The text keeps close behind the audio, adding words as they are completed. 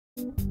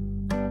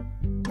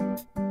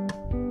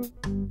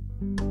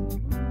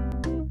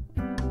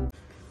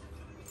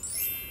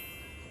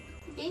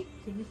Okay.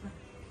 Sige pa.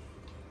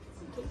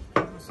 Okay.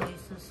 Soy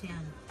sauce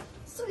yan.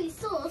 Soy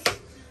sauce.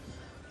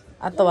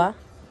 Ato ah?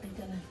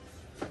 Teka na.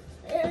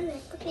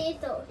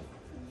 Potato.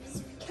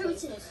 Soy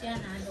sauce yan.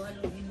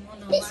 Halo-haloin mo.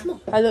 No? This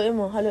one. Haluin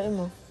mo, haluin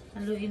mo.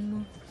 Haluin mo.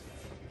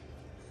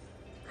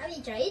 Have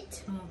you tried?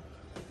 Oh.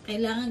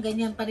 Kailangan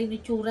ganyan pa rin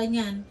itsura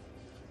niyan.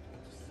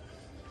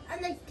 I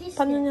like this.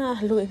 Paano niya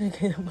haluin na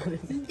ganyan pa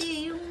rin? Hindi,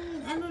 yung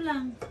ano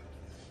lang.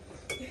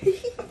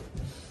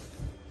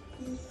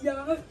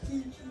 Yucky.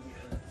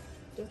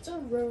 That's a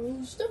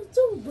rose. That's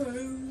a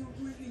rose.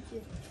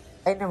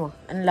 Ay na mo,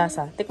 ang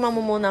lasa. Tikman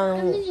mo muna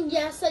Ano ng yung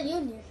yasa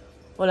yun eh?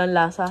 walang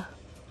lasa.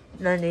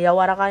 Nani,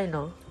 yawara kayo,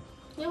 no?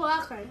 Yung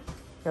wakar.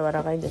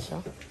 Yawara kayo dyan siya.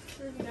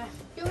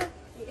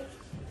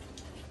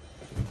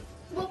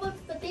 What about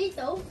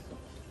potato?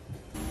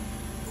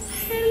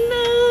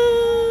 Hello!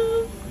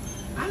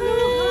 Hello!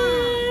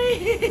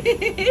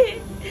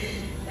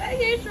 Hi!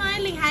 You're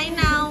smiling. Hi,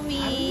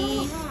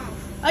 Naomi.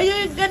 Are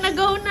you gonna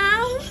go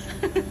now?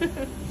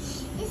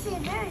 It's a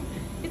bird.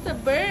 It's a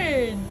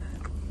bird.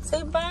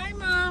 Say bye,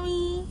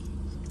 Mommy.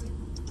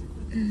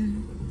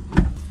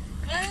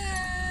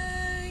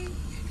 Hi.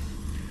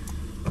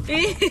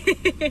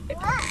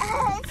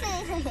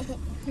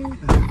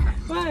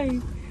 Why?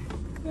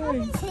 Why?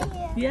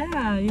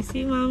 Yeah, you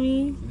see,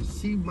 Mommy? You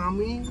see,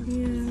 mommy?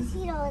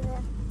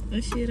 Yeah. Oh,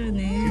 Shira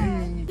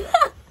ne.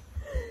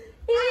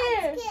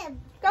 Here.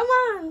 Come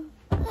on.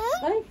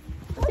 Ay.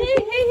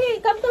 Hey,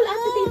 come to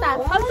ate tita.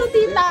 Come to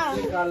tita.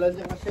 Kala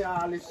niya kasi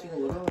aalis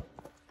siguro.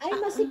 Ay,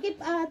 masikip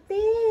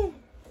ate.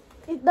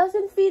 It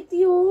doesn't fit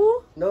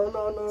you. No.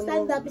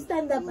 Stand up.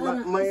 Stand up.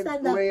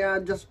 May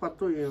adjust pa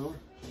to eh. Oh.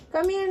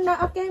 Come here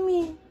na,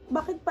 Akemi.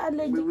 Bakit pa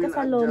allergic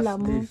ka sa Lola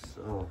mo? This.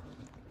 Oh.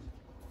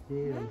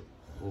 Here.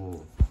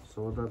 Oh.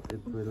 So that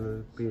it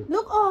will fit.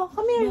 Look, oh,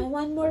 come here.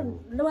 One more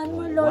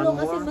Lolo One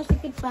kasi more?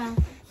 masikip pa.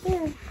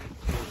 Here.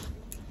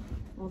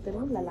 Oh,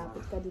 pero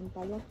lalapit ka din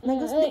pala.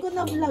 Nagusto ko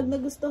na vlog.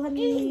 Nagustuhan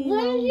ni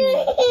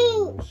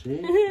Oh, see?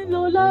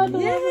 Lola. It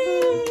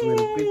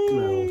will fit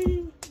now.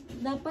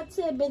 Dapat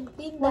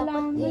 17, Wala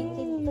dapat na.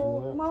 18 to.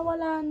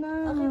 Mawala na.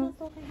 Okay na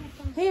to.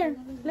 Here,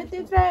 let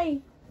you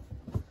try.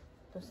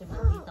 Ito si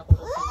Makita ko.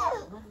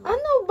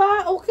 Ano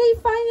ba? Okay,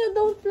 fine. You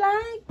don't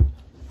like.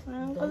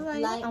 Don't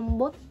like.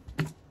 Ambot.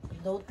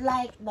 Don't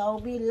like.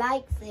 Naomi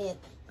likes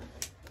it.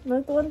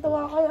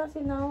 Nagtuwan-tuwa kaya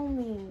si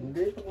Naomi.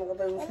 Hindi, ito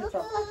nakatayo It si looks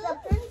Chaka. like the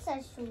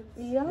princess shoes.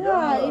 Yeah,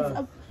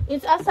 Yeah.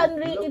 it's a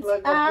sunray. You It's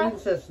look like a a...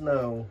 princess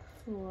now.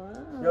 Wow.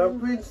 You're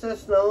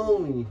Princess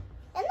Naomi.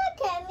 And a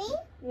Kemi.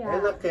 Yeah.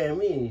 And a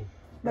Kemi.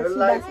 But You're she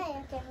like, Hi,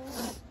 a Kemi.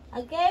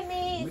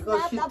 Akemi is Because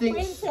not she a thinks-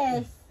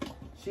 princess.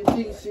 she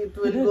thinks it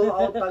will go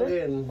out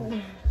again.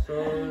 So,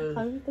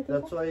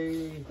 that's why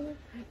she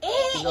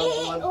don't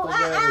want to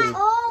wear it.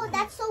 Oh,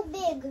 that's so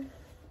big.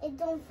 It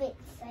don't fit.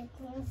 I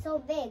think it's so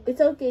big. It's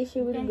okay,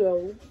 she will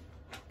grow.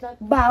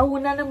 Baho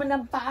na naman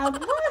ang paa mo.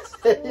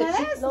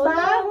 Yes, Lola.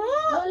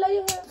 Lola,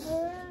 you have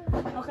her.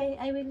 Okay,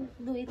 I will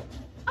do it.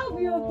 Oh,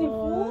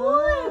 beautiful.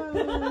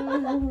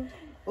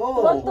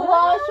 Oh,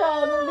 Tuwan-tuwa siya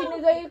nung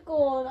binigay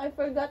ko. I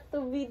forgot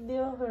to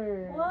video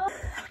her.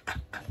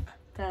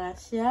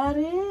 Kasya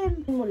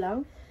rin. Mo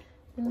lang?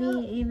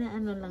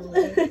 Inaano lang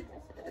din.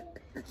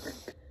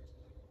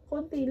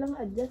 Konti lang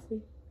adjust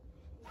eh.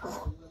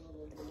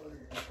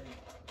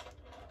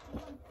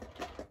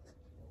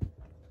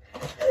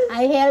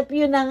 I help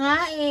you na nga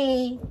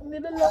eh.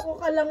 Niloloko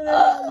ka lang na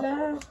Lola.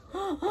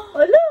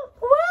 Alo!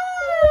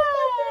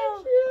 Wow!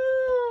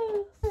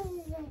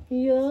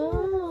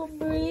 Yeah,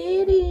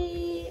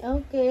 pretty.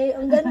 Okay,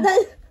 ang ganda.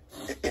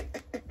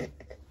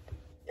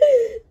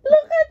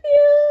 Look at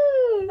you!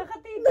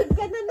 Nakatitig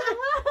ka na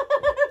naman.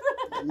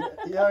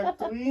 you're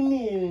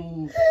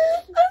twinning.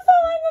 Ang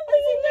sama ng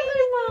tingin niya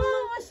kay Mama.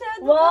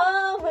 Masyado.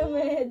 Wow, may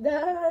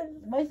medal.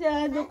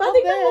 Masyado ka, Pati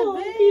ka mo,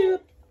 bebe.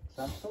 cute.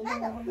 Sakto na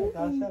ako.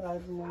 Kasya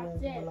kahit mo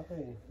malaki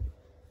eh.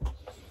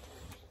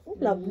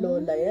 Love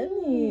Lola yan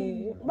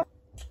eh.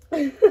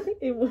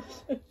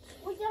 Emotion.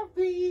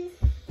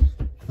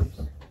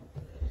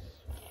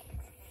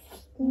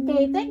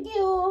 Okay, thank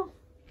you.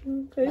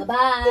 Okay.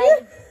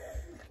 Bye-bye.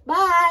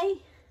 Bye.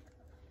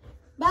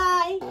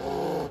 Bye.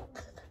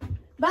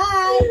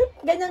 Bye.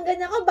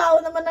 Ganyan-ganyan ka, bawo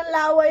naman ang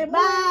laway mo.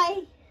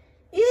 Bye.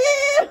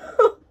 Ew!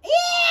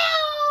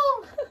 Ew!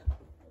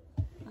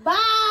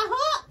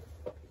 Baho!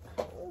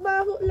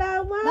 Baho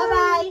laway.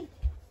 Bye-bye.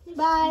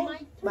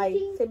 Bye. Bye.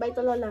 Say bye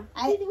to Lola.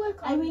 I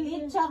will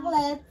eat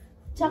chocolate.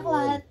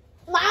 Chocolate.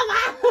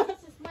 Mama!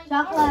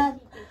 Chocolate.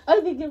 Ay,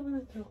 bigyan mo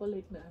ng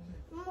chocolate na ano.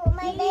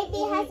 My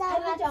baby has a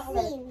Ano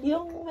chocolate? vaccine.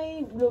 Yung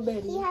may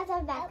blueberry. He has a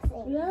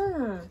vaccine.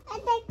 Yeah.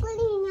 And I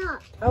clean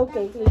up.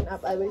 Okay, clean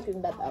up. I will clean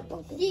that up.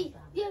 Okay.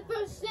 Yeah,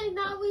 first thing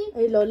now we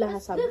Ay, Lola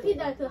has something.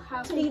 at the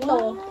house.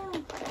 Dito.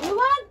 You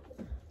want?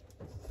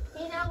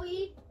 Hey, now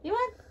we You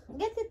want?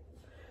 Get it.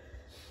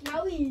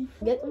 now we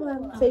Get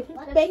one. Say,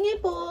 pengi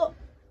po.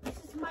 this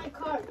is my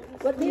card.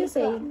 What do you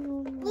say?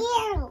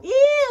 Ew.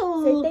 Ew!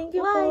 Say thank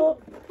you po.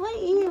 Why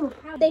ew?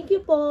 Thank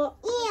you po.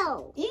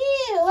 Ew.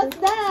 Ew! What's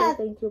Say that?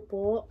 thank you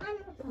po.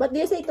 What do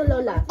you say to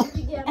Lola?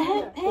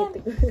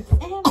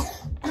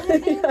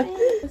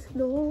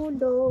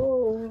 Lolo.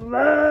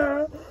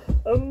 Ma.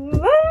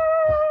 Ma.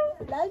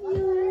 Love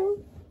you.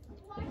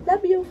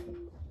 Love you.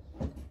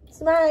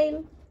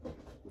 Smile.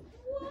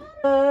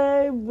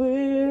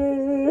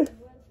 Baby.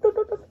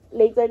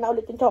 Later na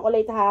ulit yung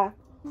chocolate ha.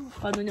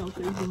 Paano niya ulit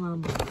si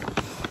mama?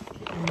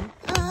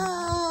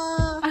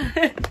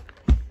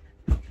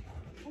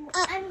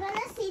 I'm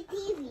gonna see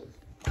TV.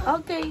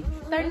 Okay,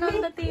 turn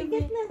on the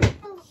TV.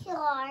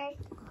 Short.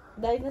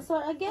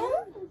 Dinosaur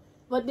again?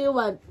 What do you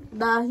want?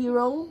 The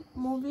hero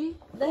movie?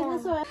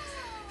 Dinosaur.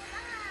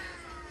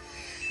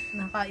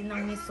 Nakain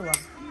ng miswa.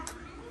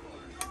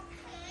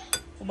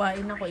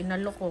 Kumain ako,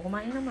 inalok ko.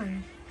 Kumain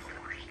naman.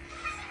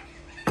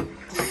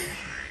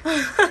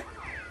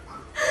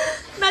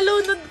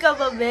 Nalunod ka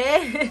ba, be?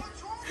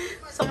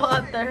 Sa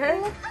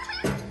water?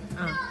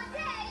 Ah.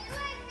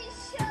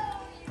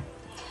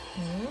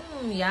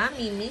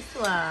 Yummy,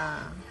 miswa.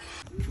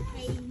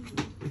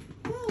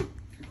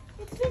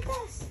 It's with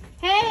us.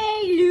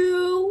 Hey,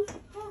 Lou!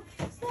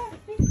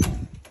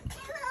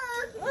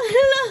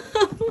 Hello.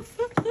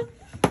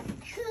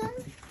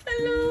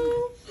 Hello!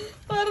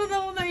 Parang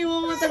ako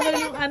naiwan matagal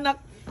yung anak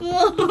ko.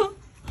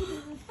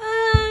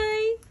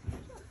 Hi!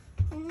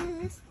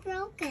 It's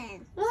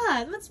broken.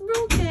 What? What's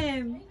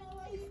broken?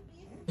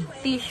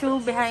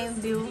 Tissue behind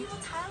you.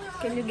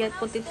 Can you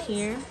put it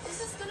here?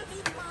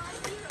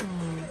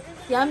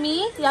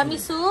 Yummy? Yummy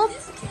soup?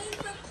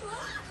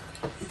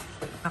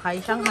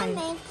 Nakain Shanghai.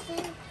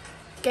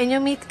 Can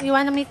you mix? You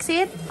wanna mix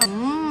it?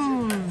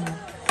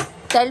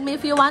 Tell me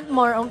if you want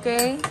more,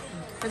 okay?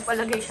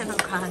 Nagpalagay siya ng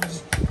kanin.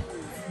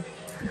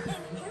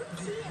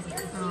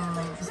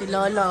 Si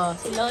Lolo.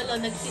 Si Lolo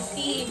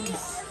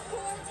nagsisings.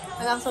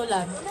 Hanggang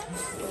sulat.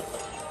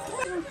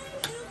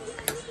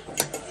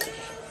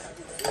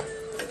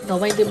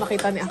 Gaway, hindi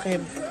makita ni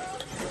Akeb.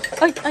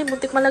 Ay,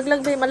 muntik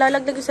malaglag ba?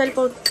 Malalaglag yung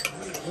cellphone.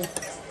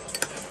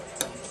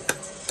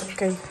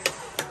 Okay.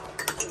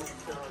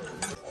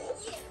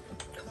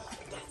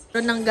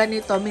 Pero nang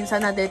ganito,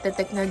 minsan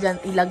na-detect na dyan,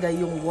 ilagay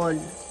yung wall.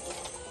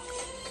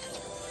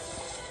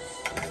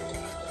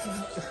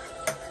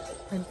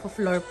 And po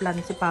floor plan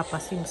si Papa,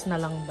 Sims na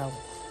lang daw.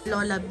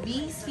 Lola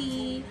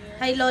busy.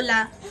 Hi,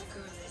 Lola.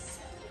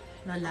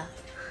 Lola.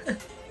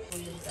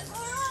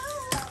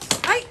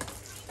 Ay!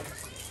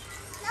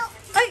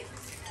 Ay!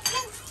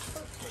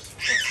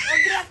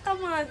 Agrak ka,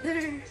 mother.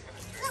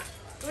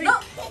 Uy. No!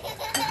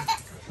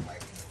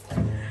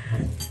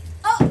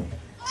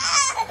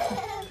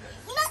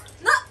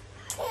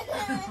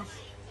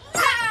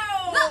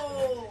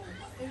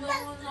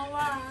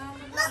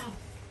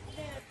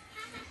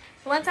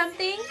 Want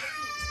something?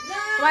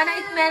 Wanna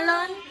eat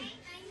melon?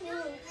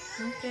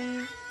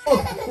 Okay.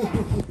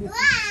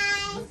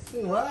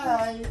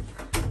 Why?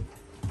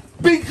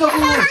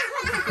 Peekaboo!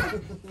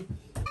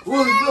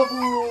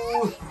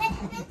 Peekaboo!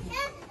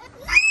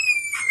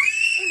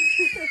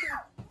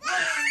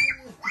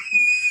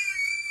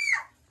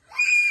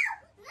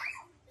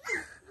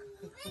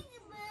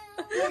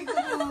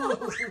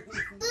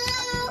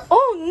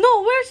 Oh no,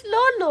 where's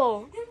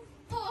Lolo?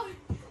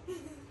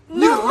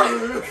 No.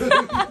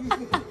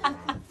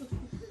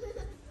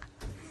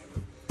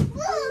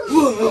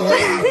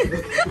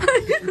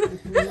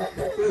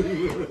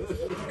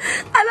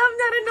 Alam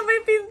niya rin na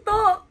may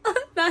pinto.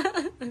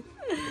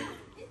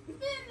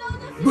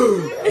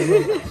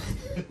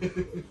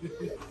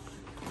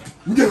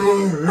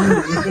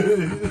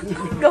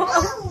 Go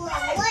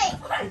away.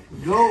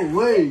 Go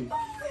away.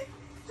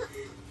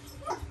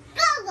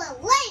 Go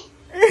away.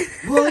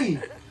 Why?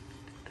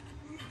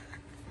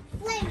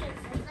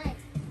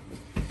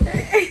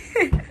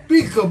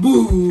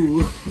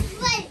 Peekaboo!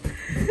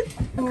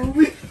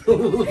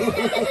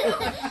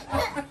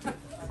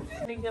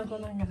 Bigyan ko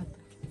ng gato.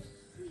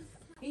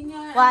 In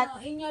your,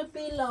 What? in your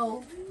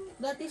pillow.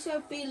 That is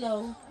your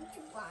pillow.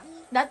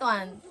 That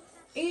one.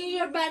 In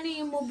your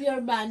bunny, you move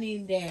your bunny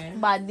there.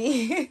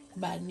 Buddy.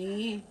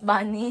 Bunny.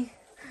 Bunny.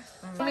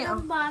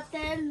 Ang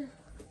bottle.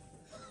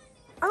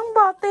 Ang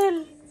bottle.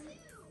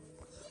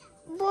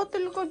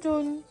 Bottle ko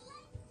dyan.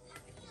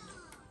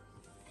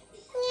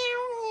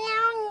 Meow,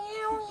 meow,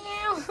 meow,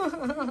 meow.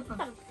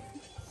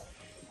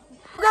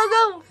 Go,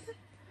 go!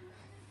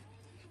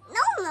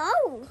 No,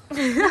 no.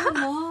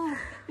 No.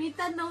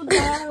 Pita, no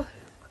daw.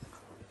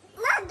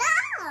 No,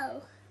 no.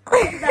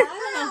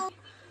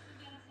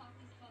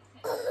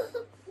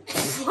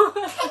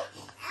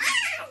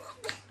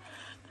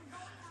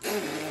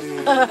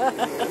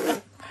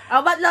 How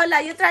about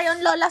Lola? You try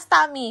on Lola's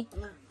tummy.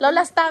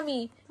 Lola's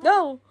tummy.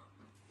 Go.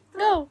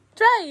 Go.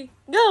 Try.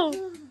 Go.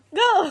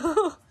 Go.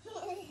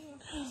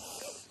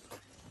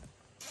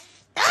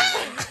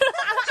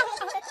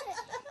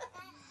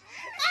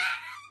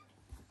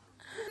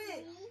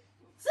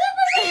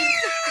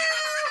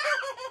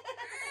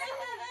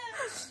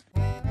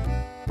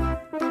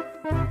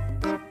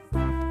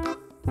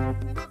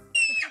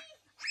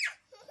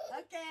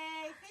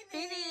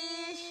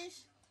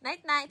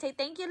 Say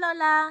thank you,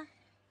 Lola.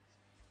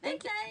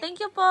 Thank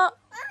you po.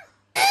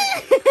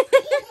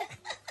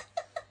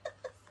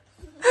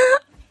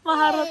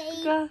 Maharap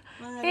ka.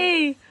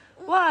 Hey,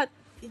 what?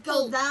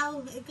 Ikaw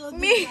daw. Ikaw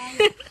Me.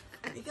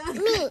 Ikaw.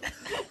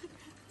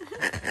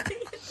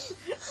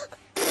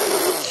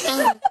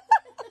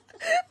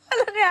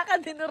 Alam kaya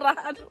ka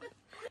dinuraan.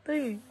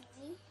 Hey.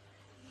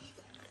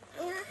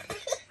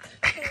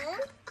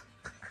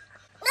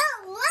 No,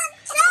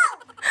 what's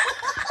up?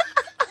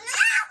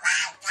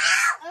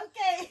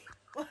 Okay.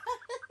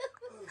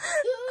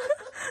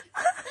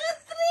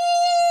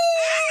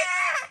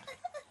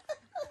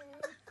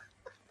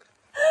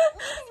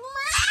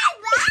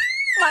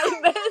 My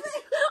bed.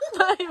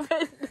 My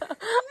bed.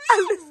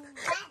 Alis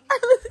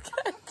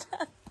ka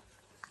dyan.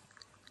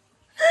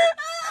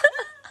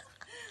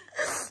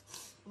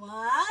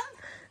 One.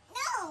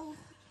 No.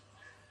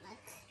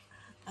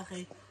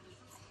 Okay.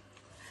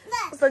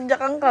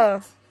 Sadyakan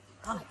ka.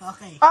 Oh,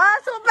 okay. Ah,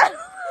 super.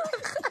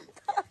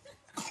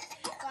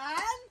 1,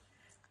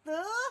 2,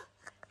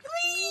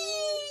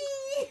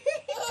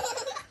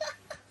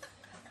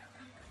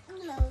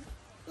 3. No.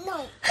 No.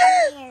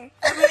 Come here.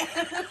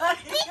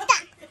 Pita.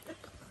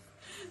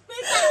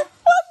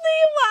 What do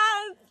you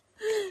want?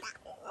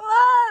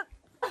 What?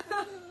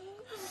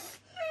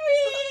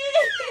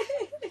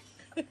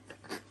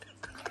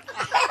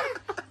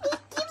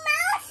 Mickey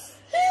Mouse.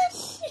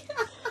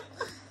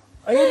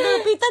 Ayun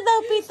daw, pita daw,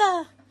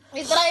 pita.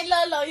 I-try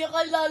Lolo, yung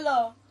kay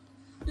Lolo.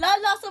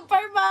 Lolo,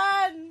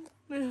 Superman!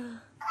 Why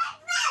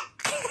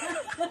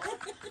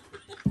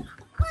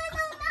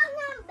don't I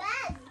want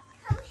bed?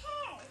 Come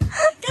here.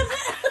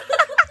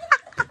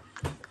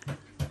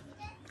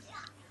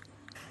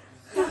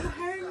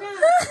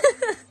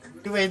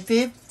 My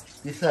teeth?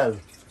 This one.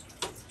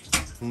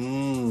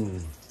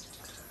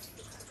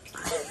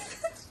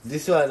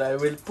 This one, I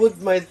will put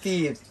my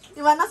teeth.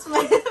 You wanna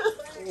smell?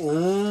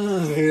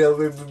 It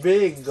will be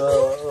big.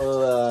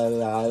 La,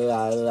 la,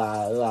 la,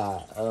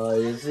 la. Oh,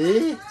 you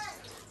see?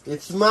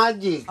 It's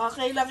magic.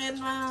 Okay lang yan,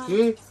 ma.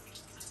 See?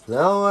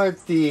 Now our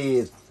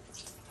teeth.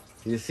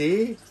 You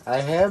see?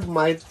 I have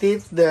my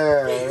teeth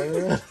there.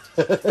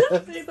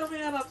 Dito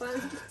may harapan.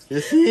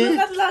 You see? Look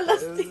at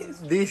Lola's teeth.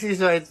 This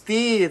is my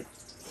teeth.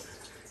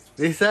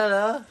 This one,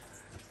 huh?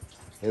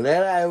 And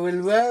then I will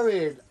wear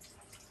it.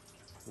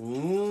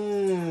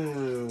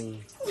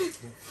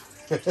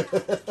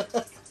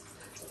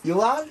 You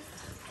want?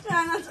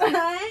 Wanna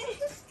try?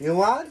 You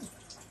want?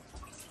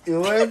 You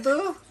want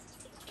to?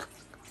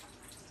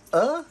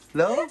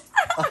 No?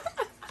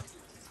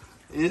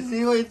 You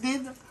see my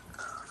teeth?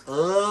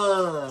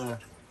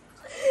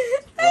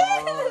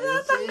 You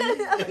see?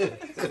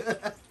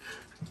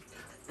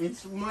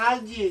 It's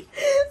magic.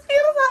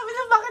 Pero sabi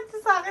niya,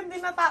 bakit sa akin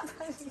din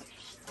natatay?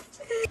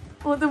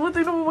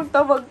 Buti-buti nung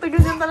magtawag.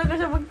 Tagal niya talaga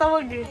siya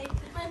magtawag eh.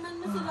 Superman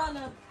mo si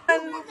Lola.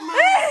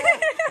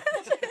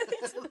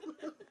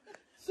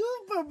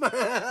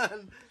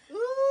 Superman!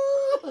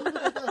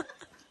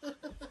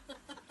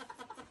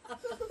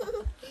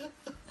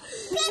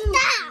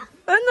 Pita.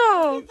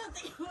 Ano?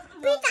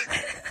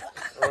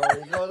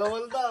 Ikaw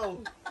naman daw.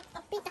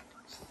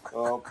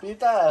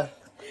 Pita.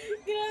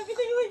 Grabe,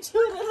 tingnan mo yung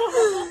tsura na.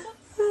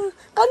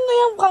 Ano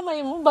yung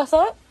kamay mo?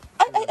 Basa?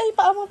 Ay,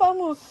 paa mo. 1,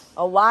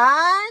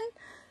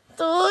 2,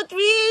 3,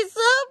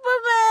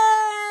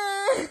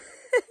 Superman!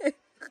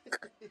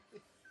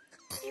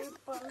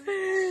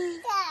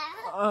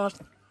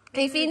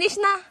 Okay, finish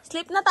na.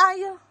 Sleep na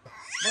tayo.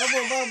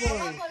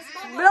 Baboy.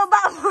 Blow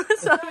bubbles,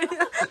 sabi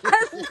niya.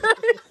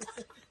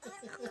 Anders.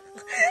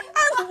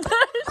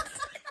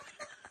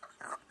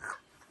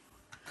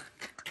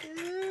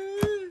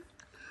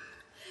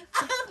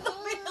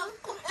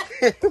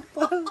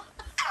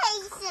 Ay,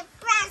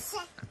 surprise.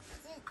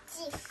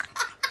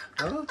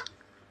 Huh?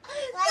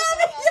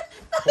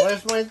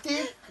 Where's my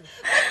teeth?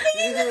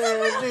 This is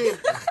my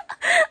teeth.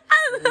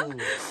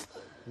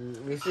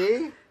 You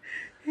see?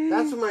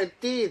 That's my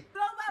teeth.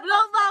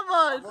 Blow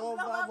bubbles. Oh,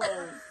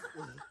 bubbles.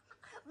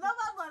 Blow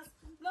bubbles.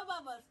 Blow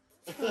bubbles.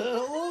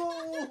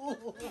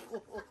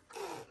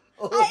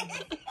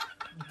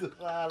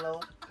 Dukalo.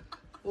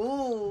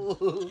 Ooh.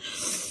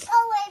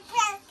 Oh, wait,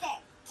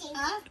 perfect.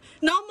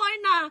 No more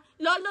na.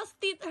 Lolo's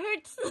teeth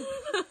hurts.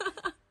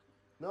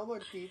 No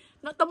more teeth.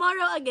 No,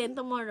 tomorrow again,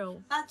 tomorrow.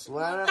 Touch.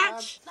 Wanna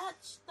Touch.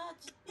 Touch.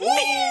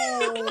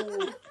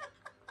 Ooh.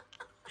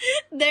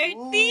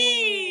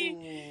 Dirty.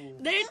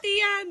 Dirty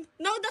yan.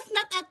 No, that's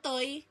not a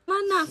toy.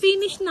 Mana,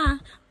 finish na.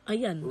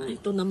 Ayan,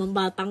 ito naman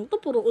batang to.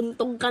 Puro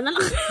untog ka na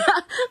lang.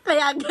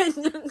 Kaya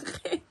ganyan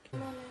ka.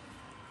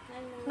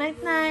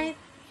 Night.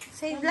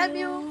 Say, love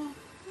you.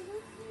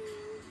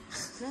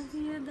 Love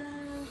you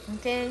daw.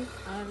 Okay.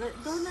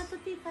 Go na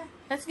to, tita.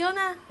 Let's go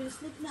na. We'll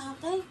sleep na,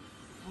 okay?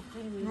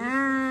 Okay.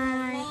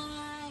 Night.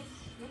 Night.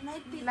 Good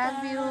night, tita.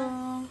 Love you.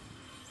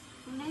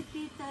 Good night,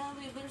 tita.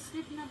 We will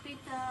sleep na,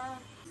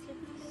 tita. Sleep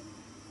na.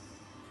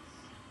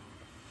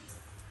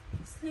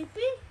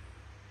 Sleepy?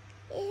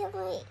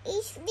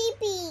 He's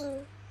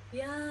sleeping.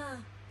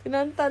 Yeah.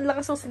 Tinantan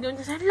lakas ang sigaw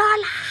niya sa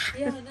Lola.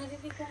 Yeah,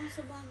 narinig ko nga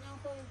sa banyo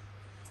ko.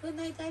 Good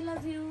night, I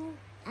love you.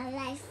 I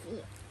like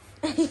it.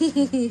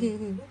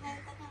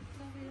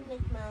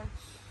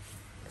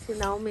 Si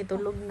Naomi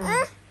tulog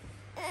na.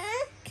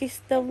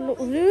 Kiss the blue.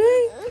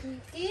 Uy!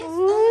 Kiss.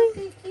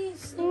 Uy!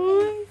 Kiss.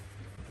 Uy!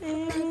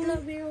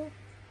 Love you.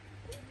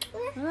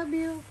 Love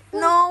you.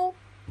 No!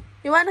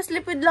 You wanna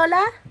sleep with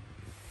Lola?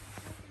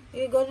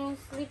 You gonna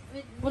sleep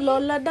with me?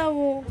 Lola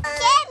daw.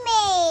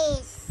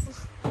 Kiss.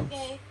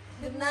 Okay.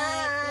 Good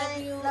night.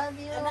 Love you. Love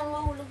you. Anak,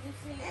 mahulog yung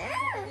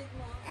kapatid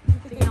mo.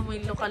 Tingnan mo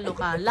yung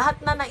luka-luka. Lahat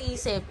na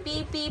naisip.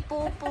 Pipi,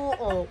 pupu,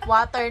 o.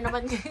 Water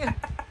naman ngayon.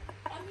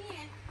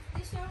 Ami,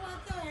 this your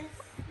water.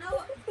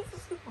 No.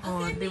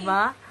 Oh, di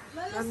ba?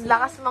 Ang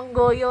lakas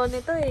manggoyo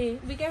nito eh.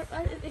 Be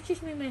careful.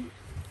 Excuse me, man.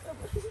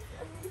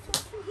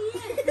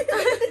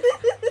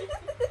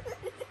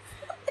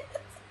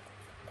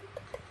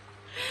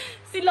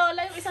 Si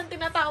Lola, yung isang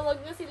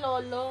tinatawag niya si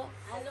Lolo.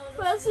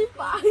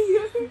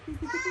 Pacifier.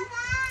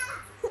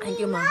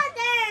 Thank you, ma.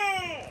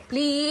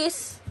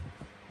 Please.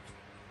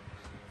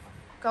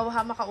 Ikaw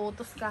ha,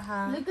 makautos ka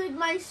ha. Look at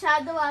my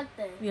shadow out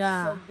there.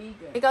 Yeah. So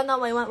bigger. Ikaw na,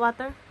 may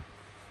water?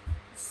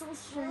 So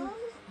strong.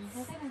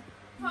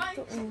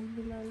 Ito, oh.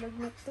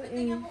 Nilalagnat to eh.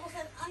 Tingnan mo kung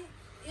saan. Ay,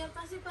 yung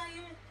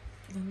pacifier.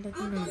 Ganda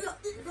ko na.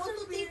 Go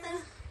to tita.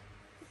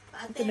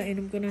 Ito,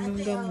 nainom ko na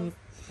ng gamot.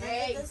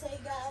 Hey. Ito sa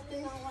higaan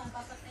din ako.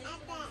 Papatay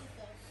ko na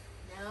dito.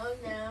 No.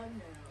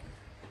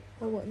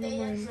 Kawa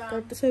naman.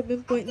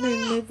 37.9.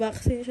 May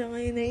vaccine siya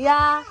ngayon eh.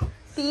 Yeah!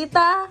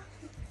 Tita!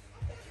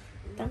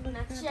 Tanggal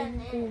natin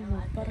yung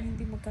kumot para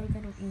hindi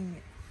magkalka ng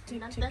init.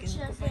 Nandun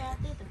siya si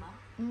ate, diba?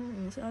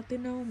 Sa ate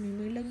Naomi,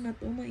 may lagnat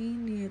o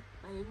mainit.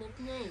 Mainit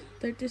niya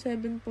eh.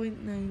 37.9.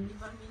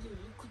 Diba, medyo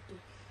likod eh.